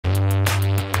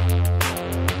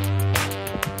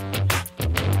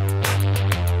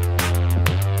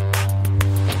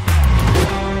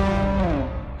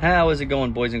How is it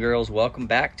going, boys and girls? Welcome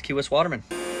back to Key West Waterman.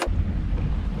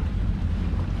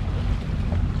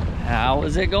 How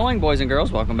is it going, boys and girls?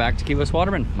 Welcome back to Key West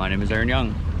Waterman. My name is Aaron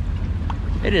Young.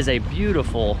 It is a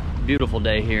beautiful, beautiful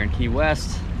day here in Key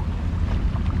West.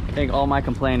 I think all my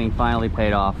complaining finally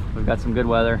paid off. We've got some good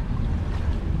weather.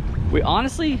 We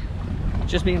honestly,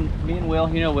 just me and Will,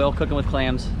 you know Will, cooking with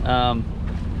clams.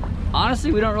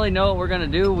 Honestly, we don't really know what we're gonna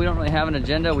do. We don't really have an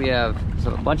agenda. We have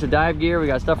a bunch of dive gear. We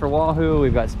got stuff for wahoo.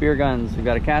 We've got spear guns. We've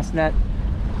got a cast net,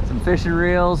 some fishing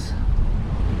reels,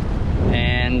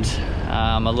 and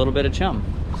a little bit of chum.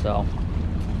 So,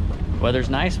 weather's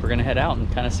nice. We're gonna head out and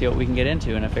kind of see what we can get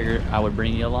into. And I figured I would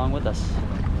bring you along with us.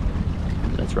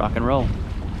 Let's rock and roll.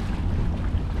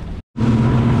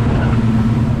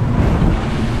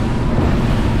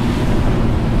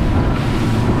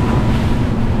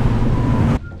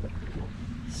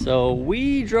 So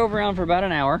we drove around for about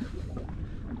an hour.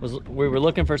 We were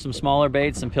looking for some smaller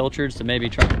baits, some pilchards to maybe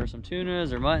try for some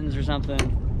tunas or muttons or something.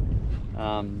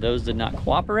 Those did not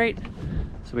cooperate,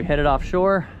 so we headed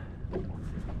offshore.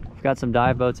 We've got some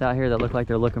dive boats out here that look like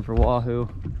they're looking for wahoo,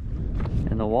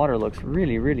 and the water looks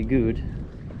really, really good.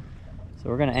 So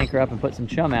we're gonna anchor up and put some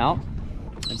chum out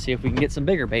and see if we can get some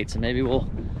bigger baits, and maybe we'll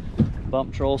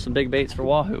bump troll some big baits for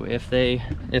wahoo if the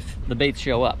baits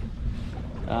show up.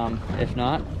 If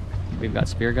not, we've got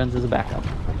spear guns as a backup.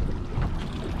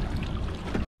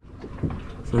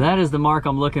 So that is the mark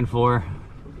I'm looking for.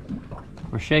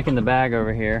 We're shaking the bag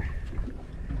over here.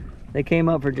 They came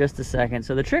up for just a second.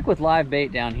 So the trick with live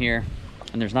bait down here,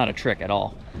 and there's not a trick at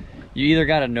all, you either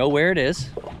gotta know where it is,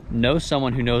 know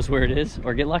someone who knows where it is,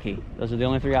 or get lucky. Those are the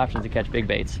only three options to catch big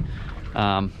baits.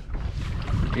 Like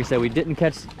I said, we didn't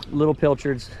catch little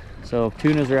pilchards, so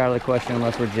tunas are out of the question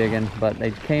unless we're jigging, but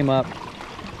they came up.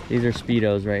 These are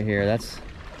Speedos right here. That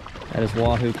is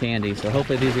wahoo candy. So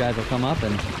hopefully these guys will come up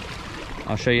and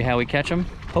I'll show you how we catch them,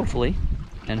 hopefully,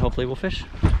 and hopefully we'll fish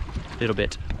a little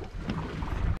bit.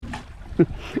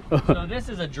 So this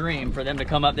is a dream for them to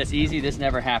come up this easy. This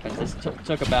never happens. This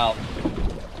took about,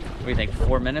 what do you think,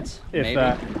 4 minutes? If maybe.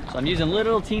 that. So I'm using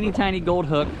little teeny tiny gold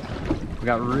hook. We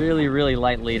got really, really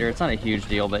light leader. It's not a huge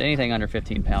deal, but anything under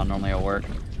 15 pound normally will work.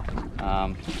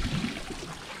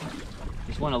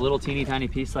 Just want a little teeny tiny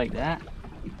piece like that.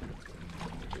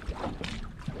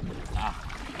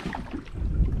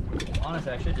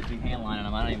 Honestly, I should just be hand lining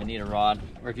them. I don't even need a rod.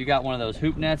 Or if you got one of those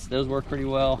hoop nets, those work pretty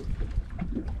well.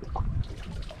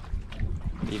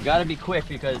 You've got to be quick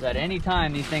because at any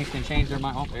time these things can change their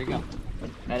mind. Oh, there you go.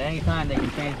 At any time they can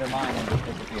change their mind and just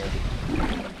disappear.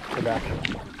 They're back.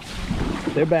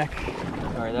 They're back.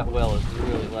 Sorry, that well is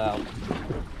really loud.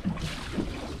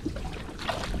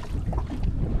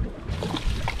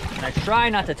 And I try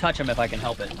not to touch them if I can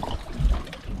help it.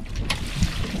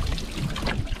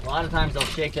 A lot of times they'll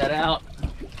shake that out.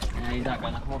 And he's not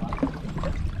gonna, hold on.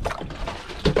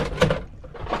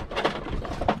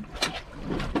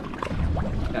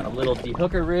 Got a little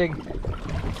de-hooker rig.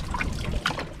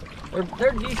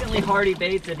 They're decently hardy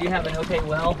baits if you have an okay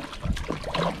well.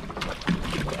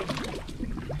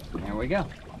 There we go.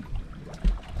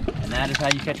 And that is how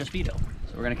you catch a Speedo.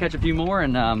 So we're gonna catch a few more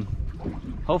and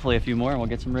hopefully a few more, and we'll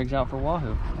get some rigs out for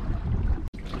wahoo.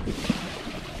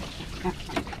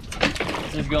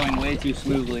 This is going way too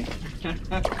smoothly.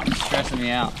 It's stressing me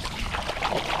out.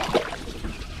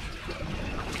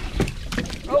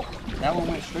 Oh, that one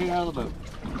went straight out of the boat.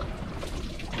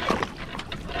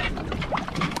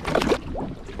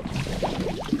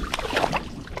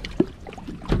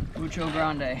 Mucho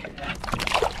grande.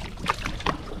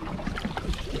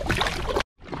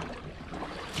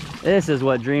 This is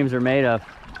what dreams are made of.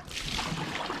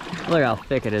 Look how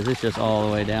thick it is. It's just all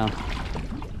the way down.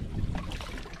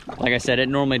 Like I said, it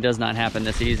normally does not happen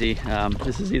this easy.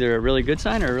 This is either a really good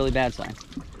sign or a really bad sign.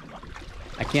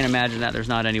 I can't imagine that there's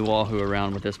not any wahoo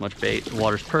around with this much bait. The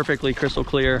water's perfectly crystal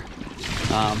clear.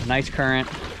 Nice current.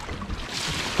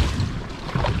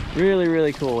 Really,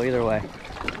 really cool either way.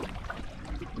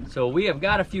 So we have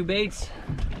got a few baits.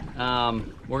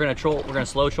 We're gonna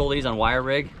slow troll these on wire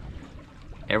rig.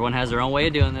 Everyone has their own way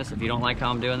of doing this. If you don't like how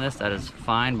I'm doing this, that is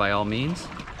fine by all means.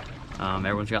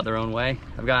 Everyone's got their own way.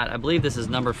 I believe this is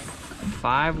number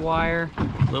 5 wire,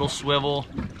 little swivel.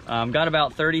 Got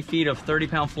about 30 feet of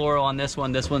 30-pound fluoro on this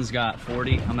one. This one's got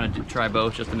 40. I'm gonna try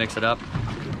both just to mix it up.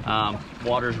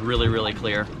 Water's really, really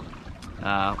clear.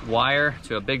 Wire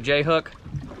to a big J hook.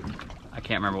 I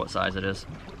can't remember what size it is.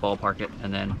 Ballpark it.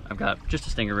 And then I've got just a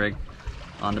stinger rig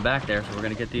on the back there. So we're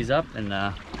gonna get these up and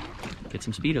get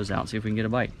some Speedos out and see if we can get a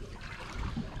bite.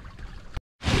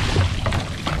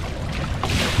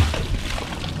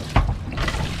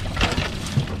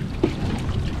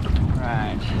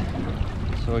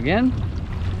 again,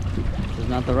 this is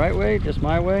not the right way, just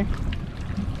my way.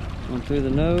 Going through the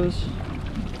nose.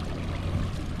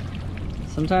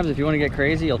 Sometimes if you want to get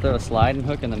crazy, you'll throw a sliding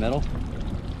hook in the middle.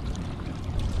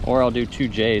 Or I'll do 2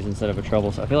 J's instead of a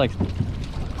treble. So I feel like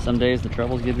some days the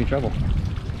trebles give me trouble.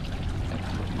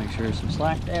 Make sure there's some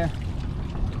slack there.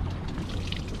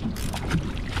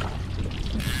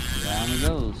 Down it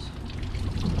goes.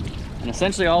 And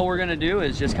essentially all we're gonna do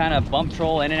is just kind of bump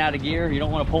troll in and out of gear. You don't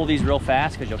want to pull these real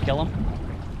fast because you'll kill them.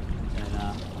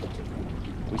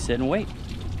 And we sit and wait.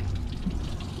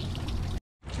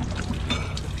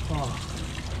 Oh.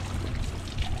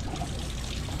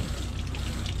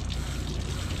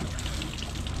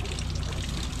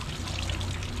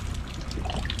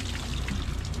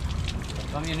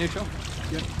 Want me in neutral?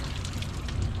 Yep.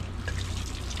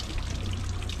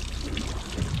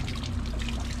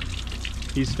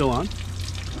 He's still on?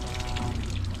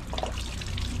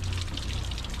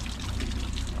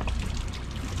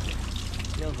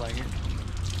 Feels like it.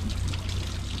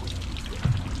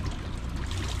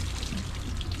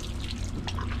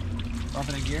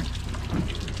 Bumping the gear,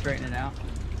 straighten it out.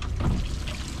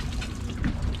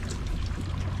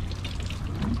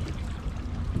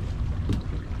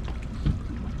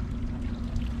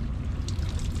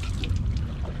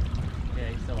 Yeah,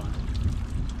 he's still on.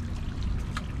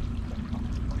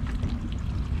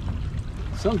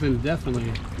 Something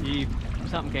definitely.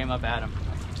 Something came up at him.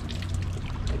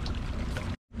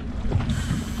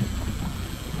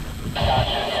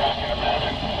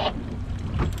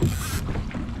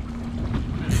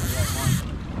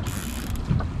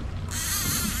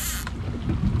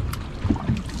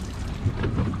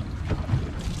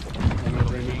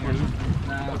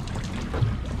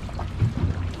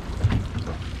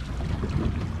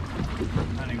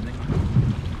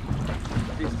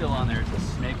 Still on there. It's a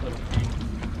snake little thing.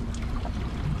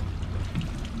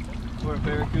 Or a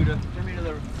barracuda. Turn me to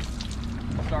the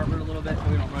starboard a little bit so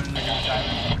we don't run into the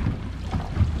side.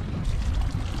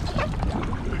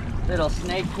 Little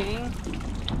snake king.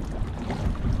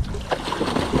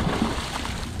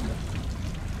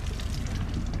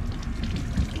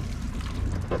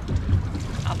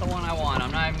 Not the one I want.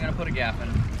 I'm not even going to put a gap in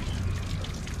him.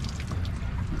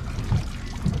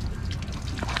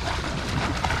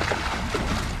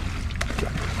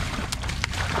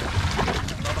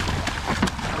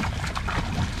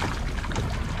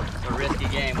 Risky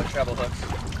game with treble hooks.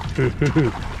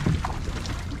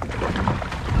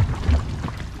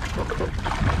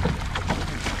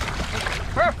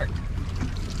 Perfect.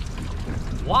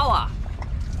 Voila.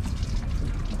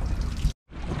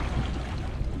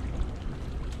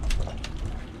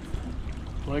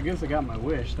 Well, I guess I got my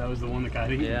wish. That was the one that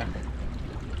got eaten. Yeah.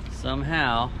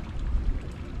 Somehow,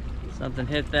 something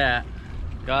hit that,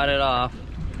 got it off,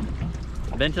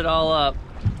 bent it all up,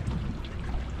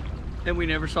 and we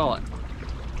never saw it.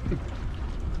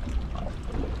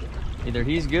 Either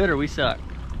he's good or we suck.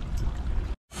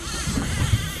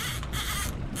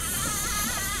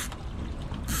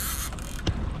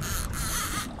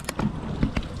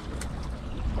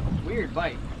 Weird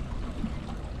bite.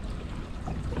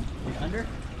 You under?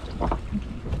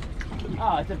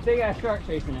 Oh, it's a big ass shark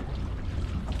chasing it.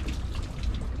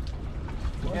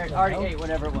 It already ate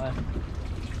whatever it was.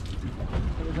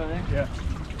 What was over there? Yeah.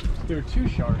 There were 2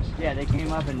 sharks. Yeah, they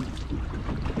came up and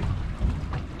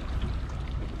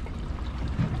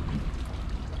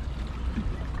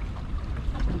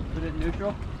put it in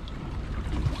neutral.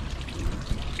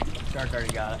 Shark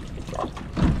already got it.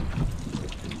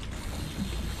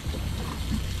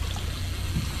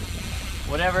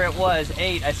 Whatever it was,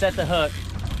 ate. I set the hook.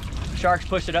 Sharks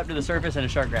pushed it up to the surface and a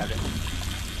shark grabbed it.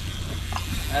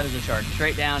 That is a shark.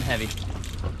 Straight down, heavy.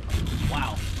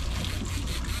 Wow.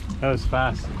 That was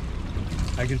fast.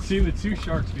 I could see the 2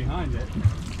 sharks behind it.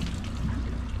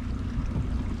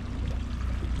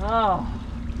 Oh.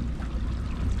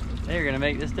 They're gonna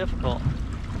make this difficult.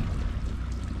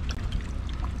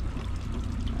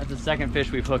 That's the second fish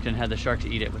we've hooked and had the sharks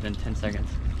eat it within 10 seconds.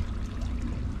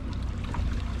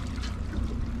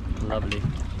 Lovely.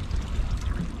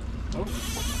 Oh.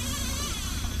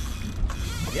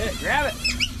 Get it, grab it.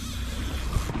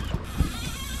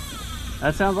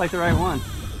 That sounds like the right one.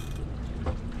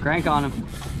 Crank on him.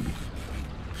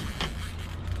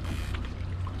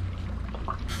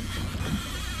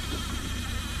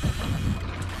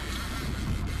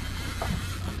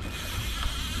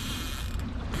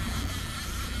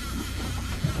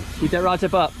 Keep that rod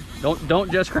tip up.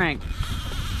 Don't just crank.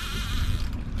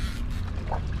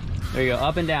 There you go,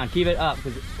 up and down. Keep it up.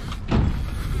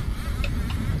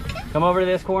 Come over to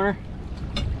this corner.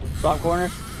 Top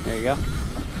corner. There you go.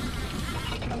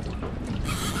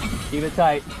 Keep it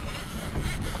tight.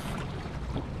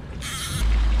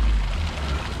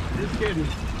 just kidding.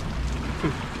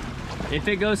 If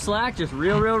it goes slack, just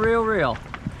reel, reel, reel, reel.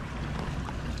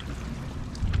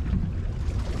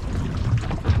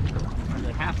 Or is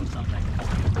it half of something?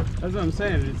 That's what I'm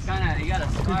saying. It's Kinda, you got a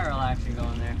spiral action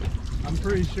going there. I'm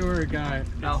pretty sure it got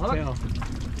Foul hook? tail.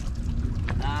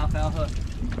 Nah, foul hook.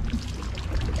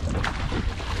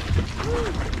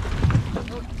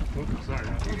 Oops, sorry.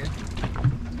 You're good.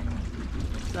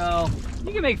 So,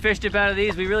 you can make fish dip out of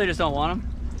these. We really just don't want them.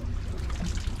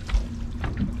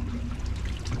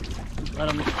 Let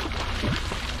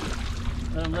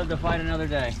them live to fight another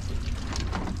day.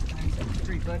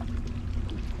 3 foot.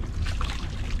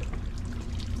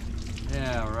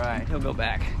 Yeah, right. He'll go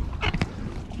back.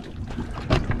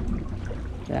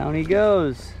 Down he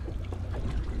goes.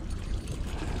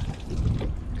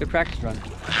 Good practice run.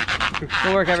 Good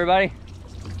work, everybody.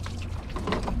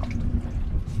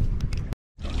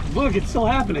 Look, it's still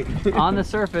happening. On the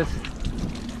surface.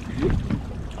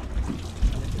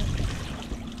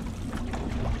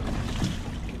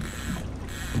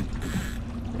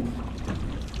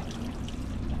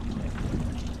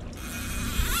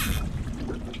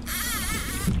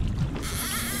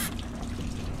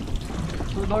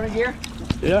 Full boat in gear?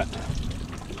 Yeah.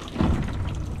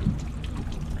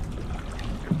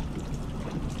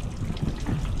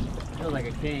 Feels like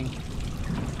a king.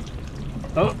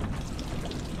 Oh.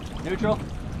 Neutral.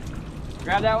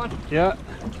 Grab that one. Yeah.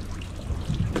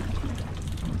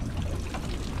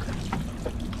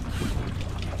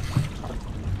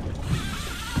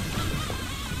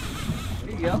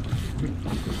 There you go.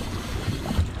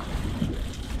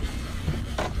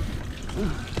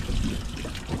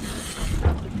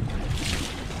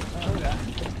 Oh, yeah.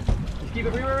 Just keep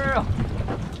it real.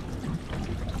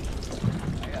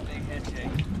 I got big head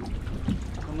shake.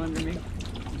 Come under me.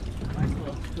 Nice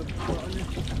little good pull under.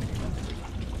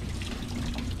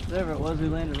 Whatever it was, we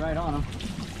landed right on him.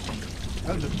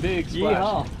 That was a big splash.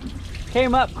 Yeehaw.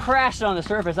 Came up, crashed on the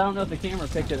surface. I don't know if the camera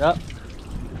picked it up.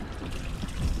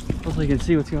 Hopefully you can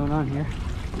see what's going on here.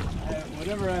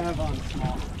 Whatever I have on is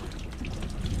small.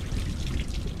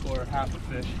 Or half a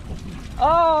fish.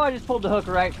 Oh, I just pulled the hook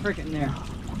right freaking there.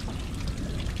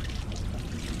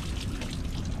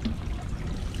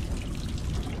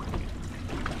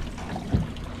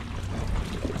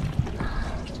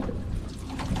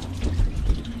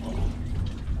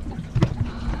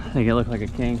 I think it looked like a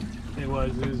king. It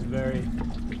was very,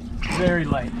 very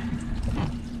light.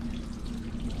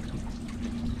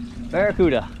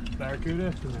 Barracuda.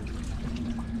 Barracuda?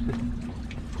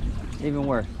 Even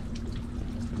worse.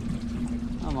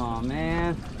 Come on,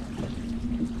 man.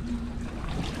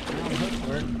 Hook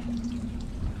work.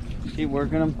 Keep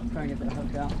working them. Try and get that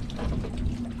hook out.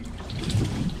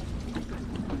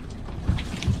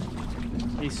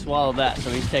 He swallowed that, so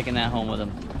he's taking that home with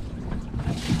him.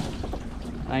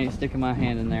 I ain't sticking my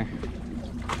hand in there.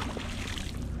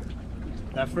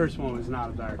 That first one was not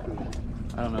a barracuda.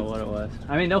 I don't know what it was.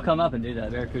 I mean, they'll come up and do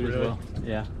that. Barracudas Really? will.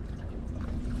 Yeah.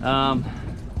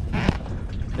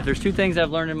 If there's 2 things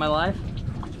I've learned in my life,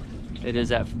 it is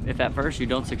that if at first you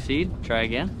don't succeed, try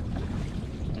again.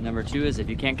 And number 2 is if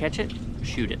you can't catch it,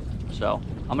 shoot it. So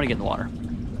I'm gonna get in the water.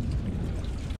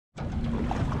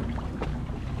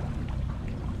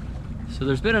 So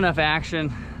there's been enough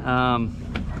action.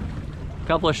 A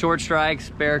couple of short strikes,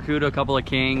 barracuda, a couple of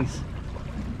kings.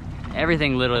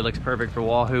 Everything literally looks perfect for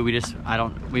wahoo.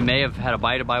 We may have had a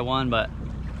bite by one, but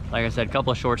like I said, a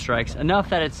couple of short strikes. Enough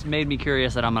that it's made me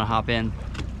curious that I'm gonna hop in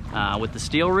with the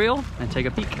steel reel and take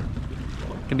a peek.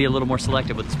 Can be a little more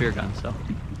selective with the spear gun, so.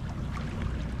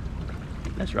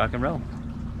 Let's rock and roll.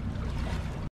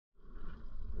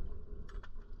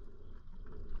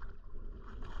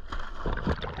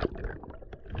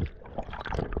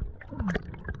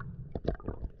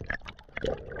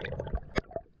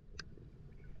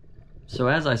 So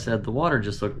as I said, the water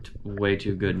just looked way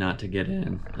too good not to get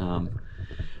in.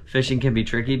 Fishing can be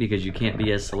tricky because you can't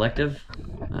be as selective.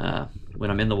 When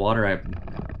I'm in the water, I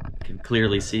can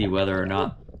clearly see whether or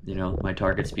not, you know, my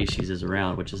target species is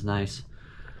around, which is nice.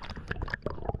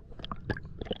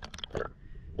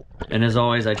 And as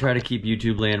always, I try to keep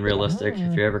YouTube land realistic.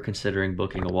 If you're ever considering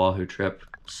booking a wahoo trip,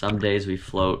 some days we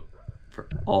float for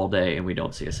all day and we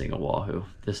don't see a single wahoo.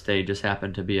 This day just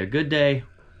happened to be a good day.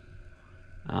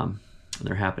 And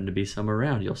there happened to be some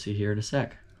around. You'll see here in a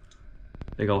sec.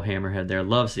 Big old hammerhead there.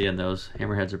 Love seeing those.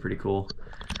 Hammerheads are pretty cool.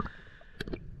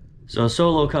 So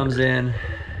Solo comes in.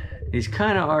 He's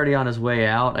kind of already on his way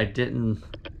out. I didn't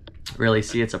really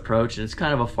see its approach, and it's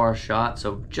kind of a far shot.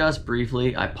 So just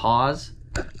briefly, I pause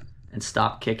and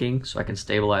stop kicking so I can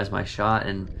stabilize my shot.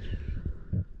 And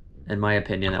in my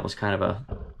opinion, that was kind of a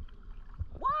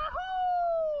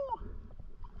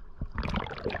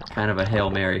kind of a Hail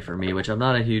Mary for me, which I'm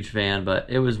not a huge fan, but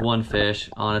it was one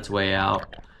fish on its way out.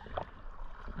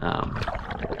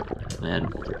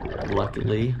 And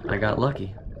luckily, I got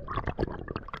lucky.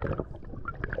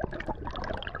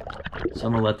 So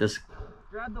I'm gonna let this...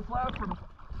 Grab the float from...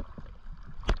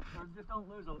 Or just don't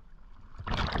lose them.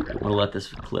 I'm gonna let this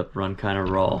clip run kind of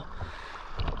raw.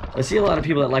 I see a lot of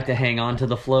people that like to hang on to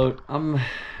the float. I'm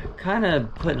kind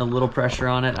of putting a little pressure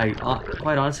on it.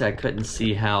 Quite honestly, I couldn't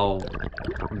see how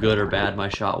good or bad my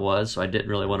shot was, so I didn't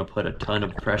really want to put a ton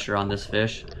of pressure on this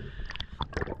fish.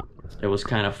 It was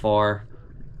kind of far.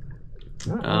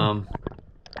 And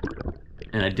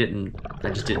I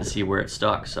just didn't see where it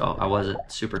stuck, so I wasn't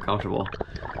super comfortable.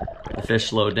 The fish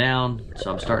slowed down,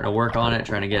 so I'm starting to work on it,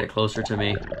 trying to get it closer to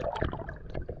me.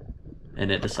 And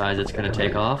it decides it's going to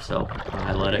take off, so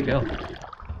I let it go.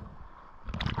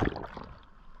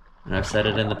 And I've said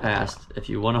it in the past, if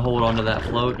you want to hold onto that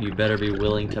float, you better be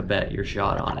willing to bet your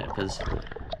shot on it, because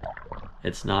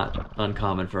it's not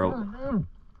uncommon for a...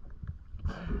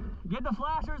 Get the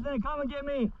flashers, then come and get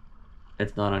me.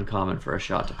 It's not uncommon for a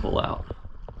shot to pull out.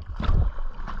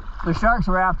 The sharks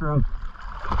were after him.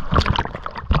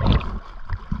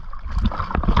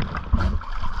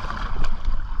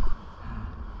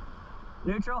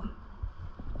 Neutral.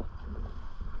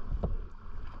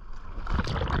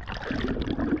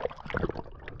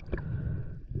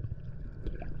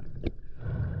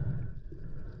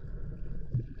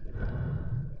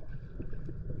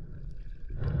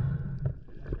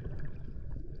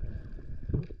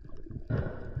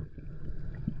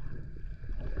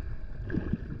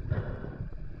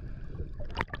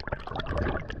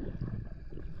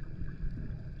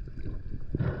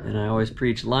 And I always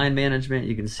preach line management.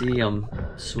 You can see I'm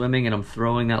swimming and I'm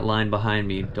throwing that line behind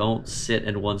me. Don't sit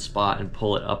in one spot and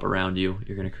pull it up around you.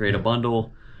 You're going to create a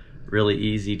bundle. Really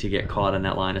easy to get caught in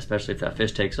that line, especially if that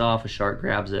fish takes off, a shark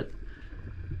grabs it.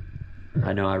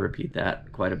 I know I repeat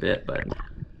that quite a bit, but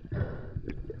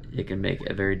it can make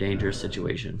a very dangerous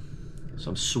situation.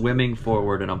 So I'm swimming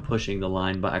forward and I'm pushing the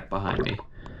line back behind me.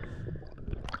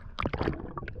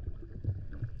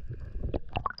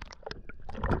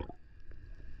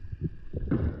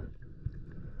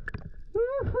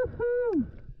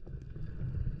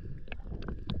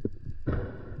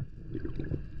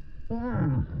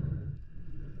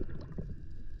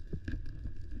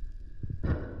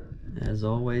 As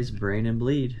always, brain and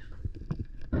bleed.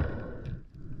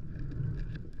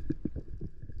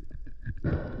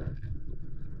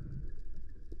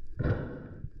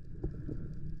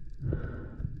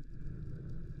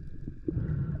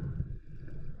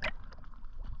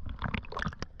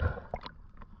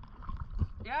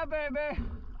 Yeah, baby.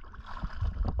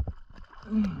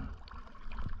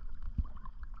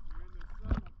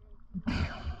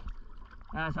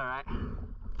 That's all right.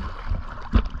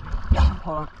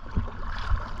 Hold on.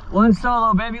 One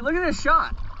solo, baby. Look at this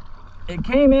shot. It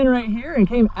came in right here and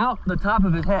came out the top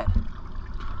of his head.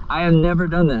 I have never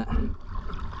done that.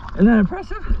 Isn't that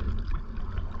impressive?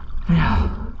 Yeah.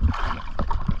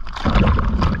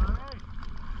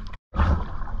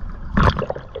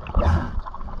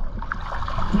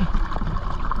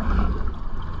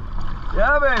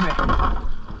 Yeah, baby.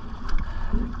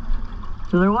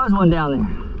 So there was one down there.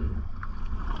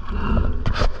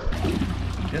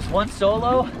 Just one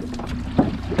solo.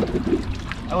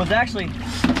 I was actually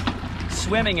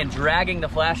swimming and dragging the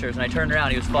flashers, and I turned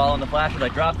around. He was following the flashers. I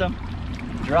dropped them.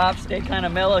 Dropped, stayed kind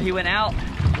of mellow. He went out,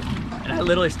 and I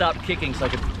literally stopped kicking so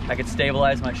I could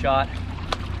stabilize my shot.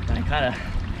 And I kind of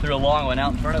threw a long one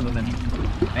out in front of him, and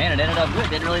man, it ended up good.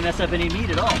 Didn't really mess up any meat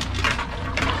at all.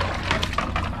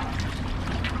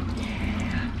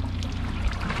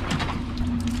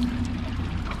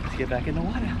 Let's get back in the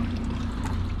water.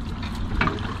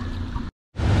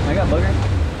 I got booger.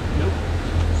 Nope.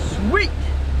 Sweet!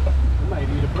 I might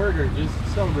eat a burger just to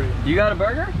celebrate. You got a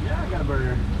burger? Yeah, I got a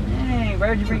burger. Dang,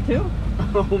 where'd you bring two?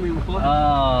 Only one.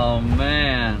 Oh,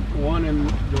 man. One and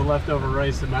the leftover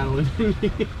rice that Madeline didn't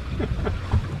eat.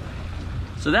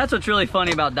 So that's what's really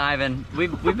funny about diving.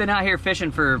 We've been out here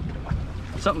fishing for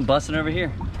something busting over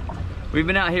here. We've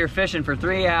been out here fishing for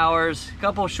 3 hours, a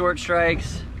couple short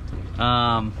strikes,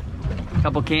 a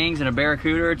couple kings and a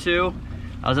barracuda or two.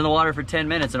 I was in the water for 10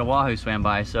 minutes and a wahoo swam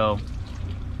by, so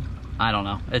I don't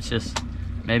know. It's just,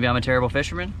 maybe I'm a terrible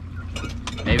fisherman.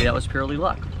 Maybe that was purely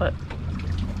luck, but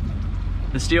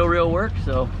the steel reel worked,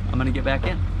 so I'm gonna get back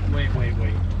in. Wait.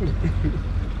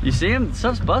 You see him?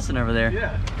 Stuff's busting over there.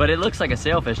 Yeah. But it looks like a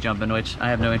sailfish jumping, which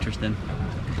I have no interest in.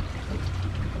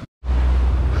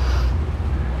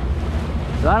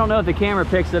 So I don't know if the camera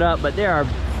picks it up, but there are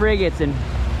frigates and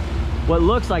what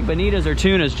looks like bonitas or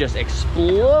tunas just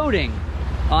exploding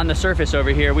on the surface over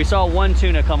here. We saw one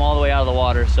tuna come all the way out of the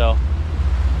water, so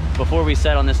before we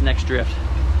set on this next drift,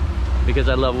 because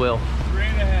I love Will. Straight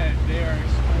ahead, they are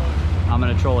exploding. I'm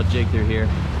gonna troll a jig through here.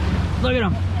 Look at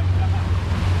him.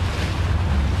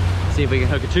 See if we can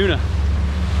hook a tuna.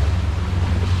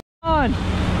 On,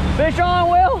 fish on,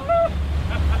 Will.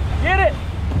 Get it.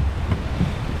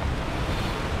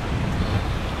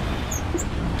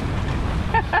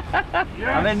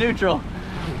 Yes. I'm in neutral.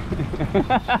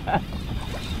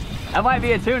 That might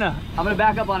be a tuna. I'm gonna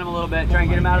back up on him a little bit, try and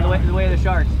get him out of the way of the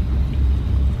sharks.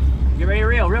 Get ready to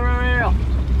reel, reel, reel, reel.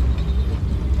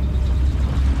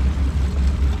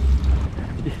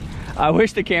 I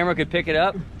wish the camera could pick it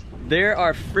up. There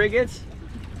are frigates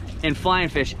and flying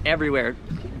fish everywhere.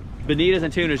 Bonitas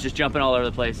and tunas just jumping all over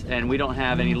the place, and we don't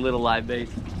have any little live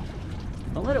baits.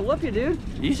 Don't let it whoop you, dude.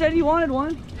 You said you wanted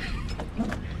one.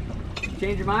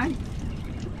 Change your mind?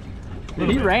 Dude,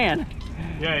 he ran.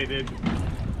 Yeah, he did.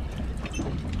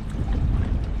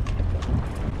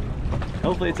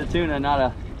 Hopefully it's a tuna,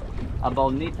 not a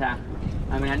bonita.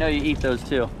 I mean, I know you eat those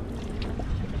too.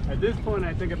 At this point,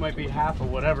 I think it might be half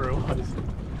of whatever it was.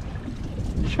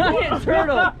 Giant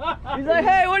turtle. He's like,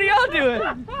 hey, what are y'all doing?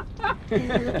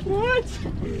 What?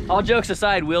 All jokes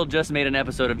aside, Will just made an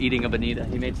episode of eating a bonita.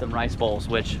 He made some rice bowls,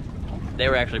 which they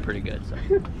were actually pretty good. So.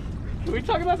 Can we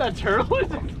talk about that turtle?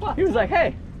 He was like,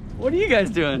 hey, what are you guys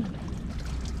doing?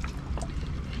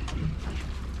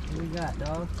 What do you got,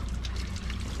 dog?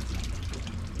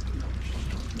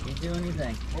 He's doing your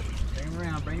thing. Oh, bring him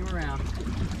around, bring him around.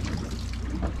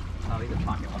 Oh, he's a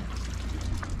pocket one.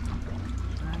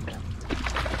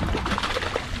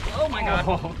 Oh my God.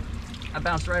 Oh. I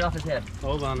bounced right off his head.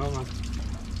 Hold on, hold on.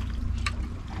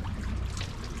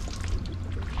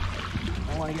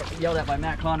 I want to get yelled at by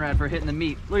Matt Conrad for hitting the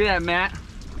meat. Look at that, Matt.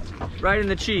 Right in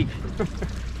the cheek.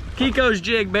 Kiko's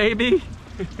jig, baby.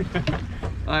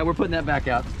 All right, we're putting that back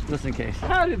out, just in case.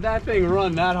 How did that thing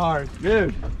run that hard?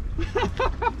 Dude.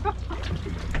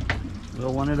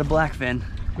 Will wanted a blackfin.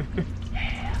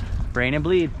 Yeah. Brain and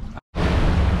bleed.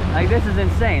 Like, this is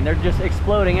insane. They're just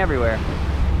exploding everywhere.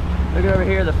 Look over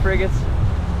here, the frigates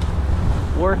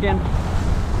working.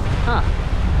 Huh.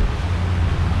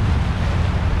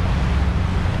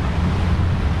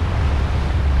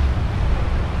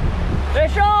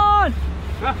 Fish on!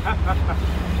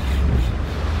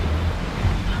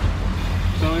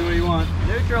 Tell me what you want.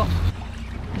 Neutral.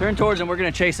 Turn towards him. We're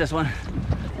gonna chase this one.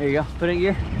 There you go. Put it in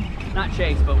gear. Not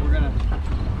chase, but we're gonna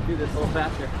do this a little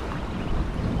faster.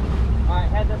 All right,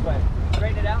 head this way.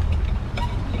 Straighten it out.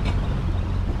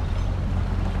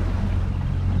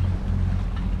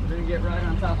 We're gonna get right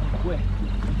on top of it quick.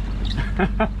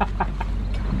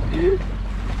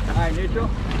 All right, neutral.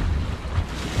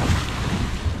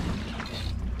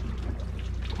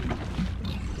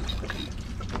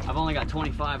 I've only got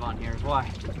 25 on here, is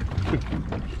why.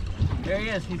 There he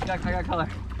is, I got color.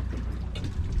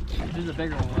 This is a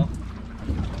bigger one, Will.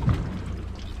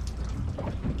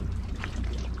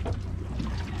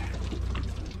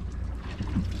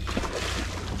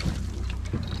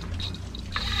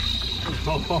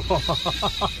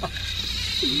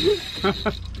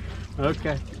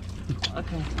 Okay.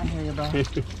 Okay, I hear you, brother.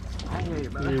 I hear you,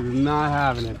 brother. He's not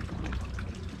having it.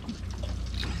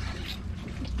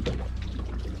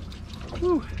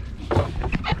 Whew.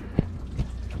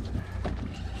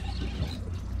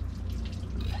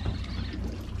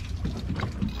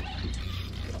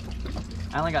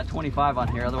 I only got 25 on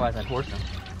here, otherwise I'd horse him.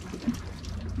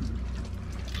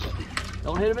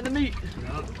 Don't hit him in the meat.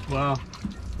 No. Well,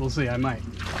 we'll see, I might.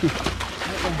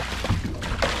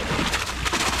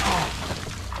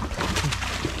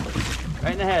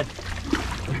 Right in the head.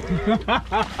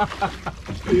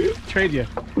 Trade you.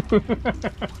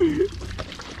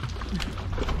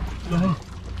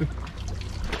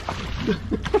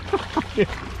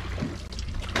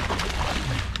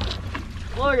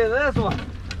 Look at this one.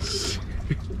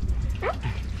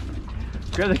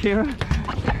 Grab the camera.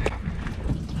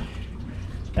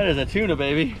 That is a tuna,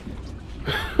 baby.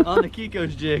 On the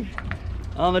Kiko's jig.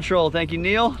 On the troll. Thank you,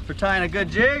 Neil, for tying a good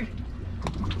jig.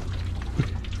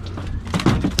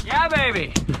 Yeah,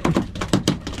 baby.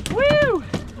 Woo!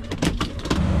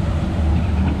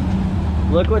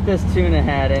 Look what this tuna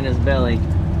had in his belly.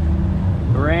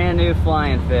 Brand new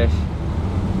flying fish.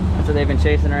 That's what they've been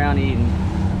chasing around eating.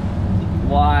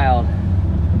 Wild.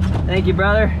 Thank you,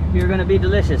 brother. You're gonna be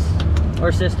delicious.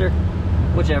 Or sister,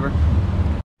 whichever.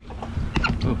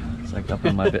 Ooh, it's like up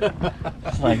in my bit.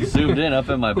 It's like zoomed in up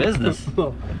in my business.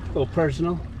 A little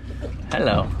personal.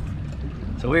 Hello.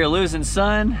 So we are losing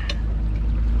sun.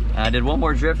 I did one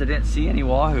more drift. I didn't see any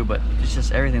wahoo, but it's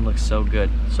just everything looks so good.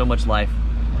 So much life.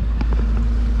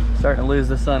 Starting to lose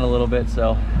the sun a little bit,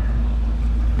 so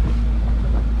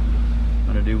I'm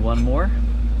gonna do one more.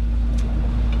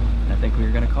 I think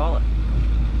we're gonna call it.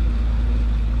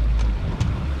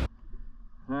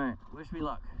 All right, wish me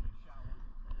luck.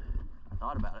 I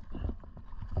thought about it.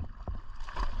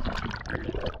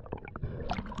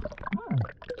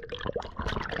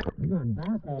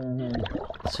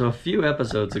 So a few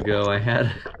episodes ago, I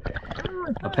had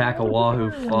a pack of wahoo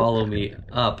follow me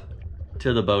up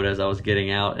to the boat as I was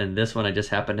getting out, and this one I just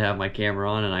happened to have my camera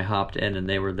on and I hopped in and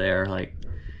they were there. Like,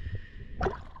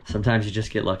 sometimes you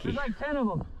just get lucky. There's like 10 of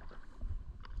them.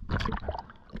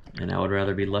 And I would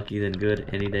rather be lucky than good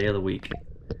any day of the week.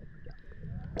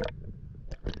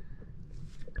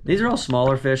 These are all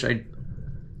smaller fish. I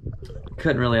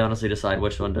couldn't really honestly decide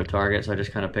which one to target, so I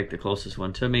just kind of picked the closest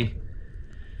one to me.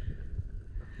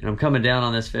 And I'm coming down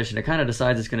on this fish, and it kind of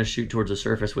decides it's going to shoot towards the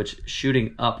surface, which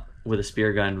shooting up with a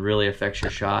spear gun really affects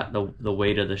your shot. The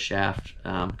weight of the shaft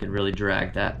can really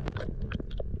drag that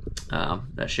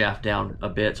shaft down a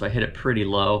bit. So I hit it pretty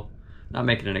low. Not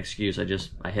making an excuse, I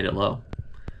hit it low.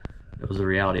 It was the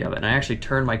reality of it. And I actually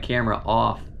turned my camera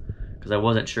off because I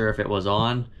wasn't sure if it was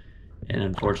on, and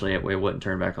unfortunately it wouldn't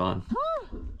turn back on.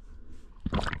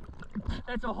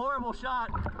 That's a horrible shot.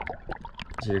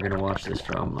 So you're gonna watch this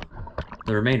from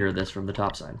the remainder of this from the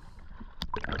top side.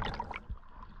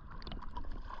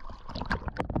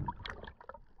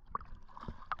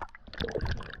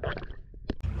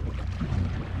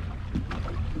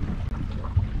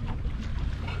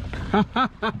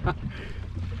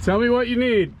 Tell me what you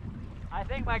need. I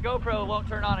think my GoPro won't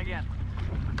turn on again.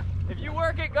 If you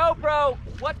work at GoPro,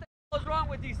 what the hell is wrong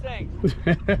with these things?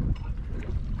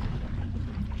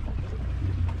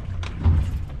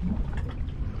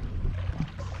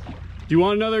 Do you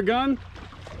want another gun?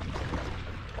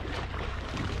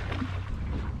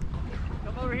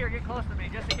 Come over here, get close to me,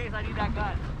 just in case I need that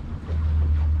gun.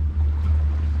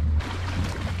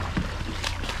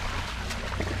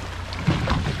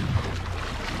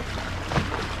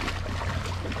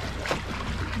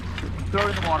 Throw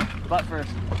it in the water, butt first.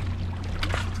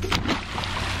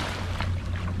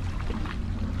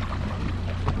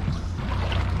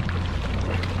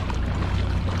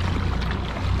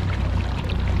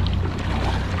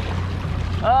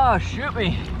 Oh, shoot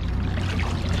me.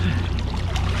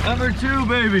 Number 2,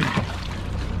 baby.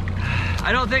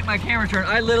 I don't think my camera turned.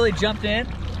 I literally jumped in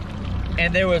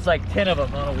and there was like 10 of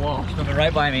them on a wall swimming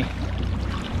right by me.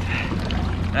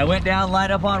 And I went down,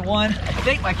 lined up on one. I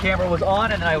think my camera was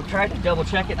on, and then I tried to double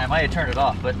check it, and I might have turned it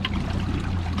off, but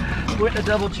went to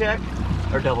double check.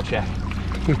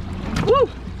 Woo!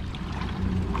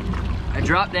 I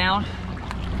dropped down.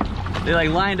 They like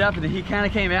lined up, and then he kind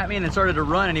of came at me and then started to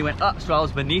run, and he went up, so I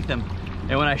was beneath him.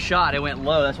 And when I shot, it went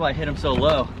low. That's why I hit him so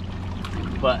low.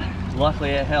 But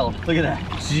luckily it held. Look at that.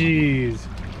 Jeez.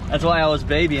 That's why I was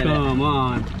babying it. Come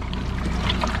on.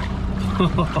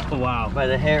 Oh, wow. By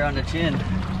the hair on the chin.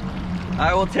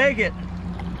 I will take it.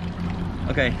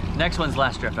 Okay, next one's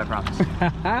last drift, I promise.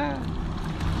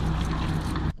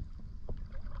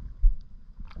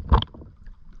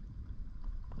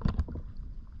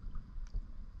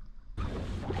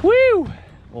 Woo!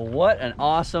 Well, what an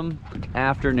awesome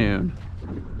afternoon.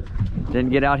 Didn't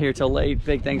get out here till late.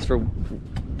 Big thanks to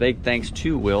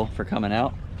Will for coming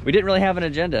out. We didn't really have an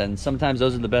agenda, and sometimes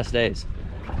those are the best days.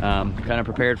 Kind of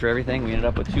prepared for everything. We ended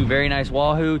up with 2 very nice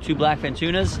wahoo, 2 blackfin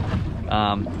tunas,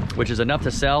 which is enough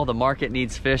to sell. The market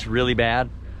needs fish really bad.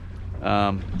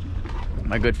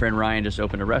 My good friend Ryan just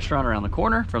opened a restaurant around the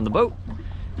corner from the boat,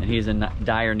 and he's in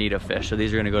dire need of fish. So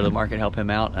these are gonna go to the market, help him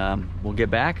out. We'll get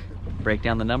back, break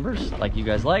down the numbers like you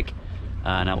guys like,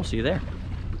 and I will see you there.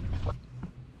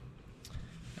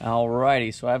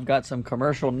 Alrighty, so I've got some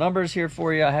commercial numbers here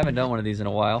for you. I haven't done one of these in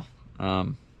a while. I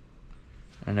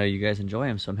know you guys enjoy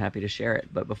them, so I'm happy to share it.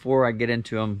 But before I get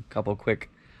into them, a couple quick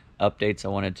updates I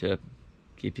wanted to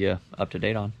keep you up to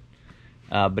date on.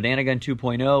 Banana Gun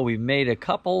 2.0, we've made a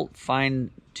couple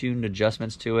fine-tuned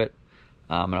adjustments to it,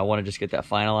 and I want to just get that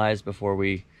finalized before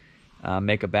we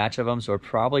make a batch of them. So we're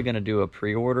probably going to do a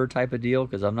pre-order type of deal,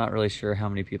 because I'm not really sure how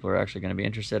many people are actually going to be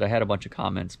interested. I had a bunch of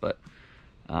comments, but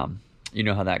you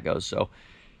know how that goes. So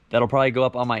that'll probably go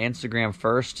up on my Instagram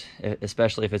first,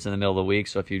 especially if it's in the middle of the week.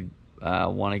 So if you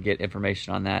want to get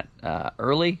information on that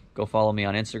early, go follow me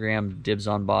on Instagram,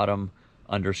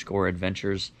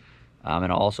 dibsonbottom_adventures,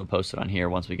 and I'll also post it on here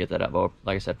once we get that up. But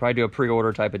like I said, probably do a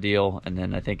pre-order type of deal, and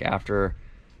then I think after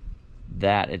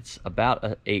that it's about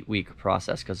an 8-week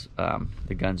process, because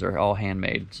the guns are all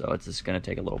handmade, so it's just going to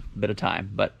take a little bit of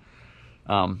time. But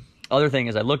other thing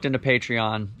is, I looked into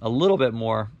Patreon a little bit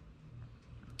more.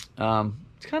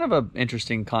 It's kind of an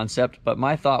interesting concept, but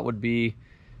my thought would be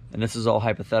and this is all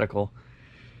hypothetical,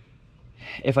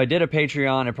 if I did a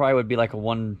Patreon, it probably would be like a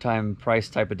one-time price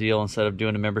type of deal instead of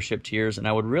doing a membership tiers. And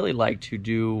I would really like to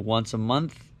do once a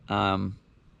month.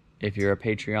 If you're a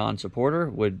Patreon supporter,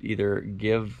 would either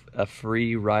give a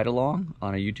free ride along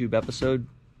on a YouTube episode.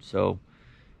 So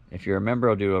if you're a member,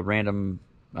 I'll do a random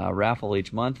raffle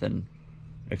each month, and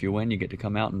if you win, you get to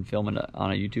come out and film it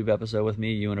on a YouTube episode with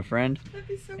me, you and a friend. That'd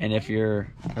be so And cool. if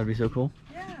you're, that'd be so cool.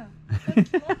 Yeah,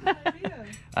 that's love that idea.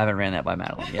 I haven't ran that by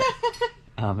Madeline yet,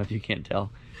 if you can't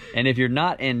tell. And if you're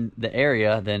not in the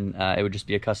area, then it would just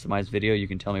be a customized video. You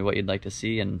can tell me what you'd like to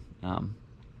see, and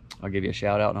I'll give you a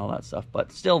shout out and all that stuff,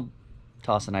 but still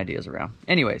tossing ideas around.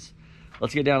 Anyways,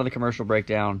 let's get down to the commercial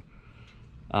breakdown.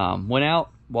 Went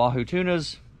out, wahoo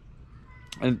tunas.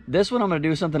 And this one I'm going to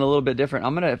do something a little bit different.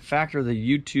 I'm going to factor the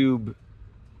YouTube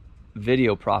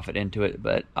video profit into it,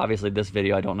 but obviously this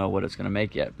video I don't know what it's going to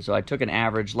make yet. So I took an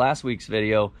average. Last week's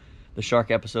video, the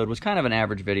shark episode, was kind of an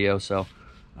average video, so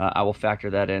I will factor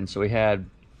that in. So we had,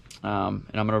 and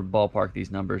I'm going to ballpark these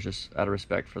numbers just out of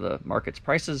respect for the market's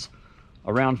prices,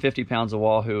 around 50 pounds of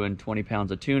wahoo and 20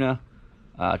 pounds of tuna,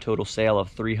 total sale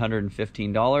of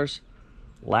 $315.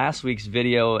 Last week's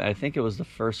video, I think it was the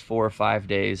first 4 or 5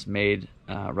 days, made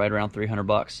right around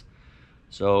 $300.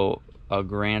 So a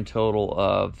grand total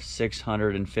of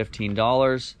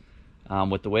 $615.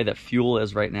 With the way that fuel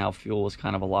is right now, fuel was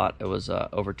kind of a lot. It was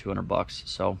over $200.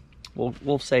 So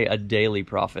we'll say a daily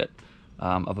profit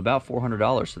of about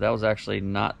 $400. So that was actually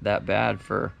not that bad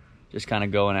for just kind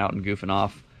of going out and goofing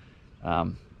off.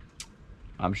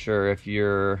 I'm sure if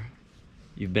you've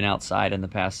been outside in the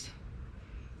past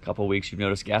couple of weeks, you've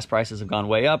noticed gas prices have gone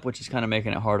way up, which is kind of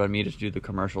making it hard on me to do the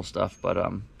commercial stuff, but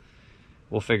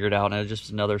we'll figure it out, and it's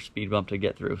just another speed bump to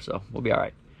get through, so we'll be all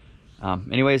right.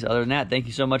 Anyways, other than that, thank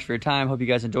you so much for your time. Hope you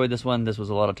guys enjoyed this one. This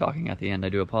was a lot of talking at the end. I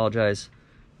do apologize.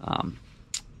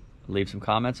 Leave some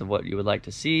comments of what you would like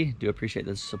to see. Do appreciate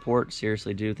the support.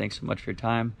 Seriously do. Thanks so much for your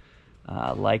time.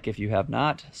 Like if you have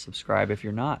not. Subscribe if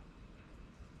you're not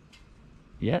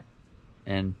yet.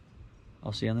 And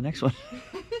I'll see you on the next one.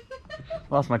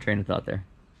 Lost my train of thought there.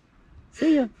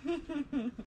 See ya.